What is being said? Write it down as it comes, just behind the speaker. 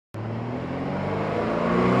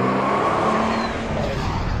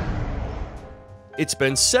It's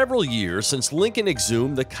been several years since Lincoln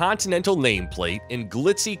exhumed the Continental nameplate in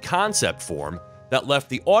glitzy concept form that left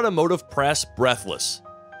the automotive press breathless.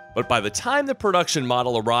 But by the time the production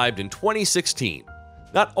model arrived in 2016,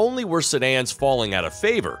 not only were sedans falling out of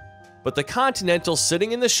favor, but the Continental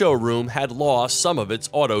sitting in the showroom had lost some of its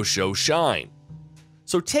auto show shine.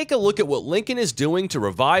 So take a look at what Lincoln is doing to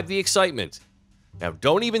revive the excitement. Now,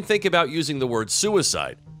 don't even think about using the word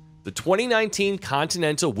suicide. The 2019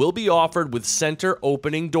 Continental will be offered with center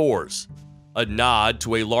opening doors, a nod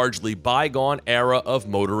to a largely bygone era of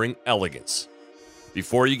motoring elegance.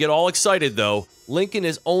 Before you get all excited though, Lincoln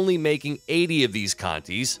is only making 80 of these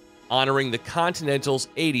Contis, honoring the Continental's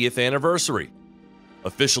 80th anniversary.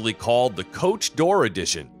 Officially called the Coach Door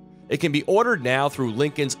Edition, it can be ordered now through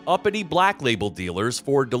Lincoln's uppity Black Label dealers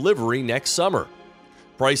for delivery next summer.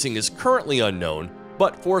 Pricing is currently unknown,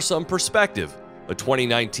 but for some perspective, a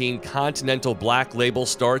 2019 Continental Black Label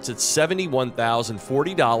starts at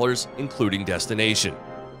 $71,040, including destination.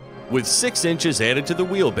 With 6 inches added to the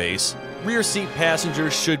wheelbase, rear seat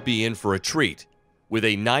passengers should be in for a treat. With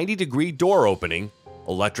a 90-degree door opening,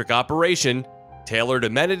 electric operation, tailored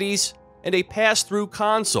amenities, and a pass-through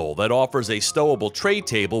console that offers a stowable tray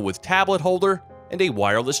table with tablet holder and a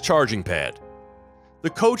wireless charging pad. The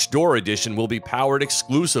Coach Door Edition will be powered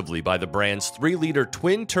exclusively by the brand's 3-liter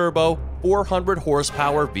twin-turbo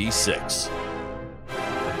 400-horsepower V6.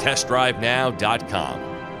 TestDriveNow.com.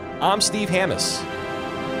 I'm Steve Hammis.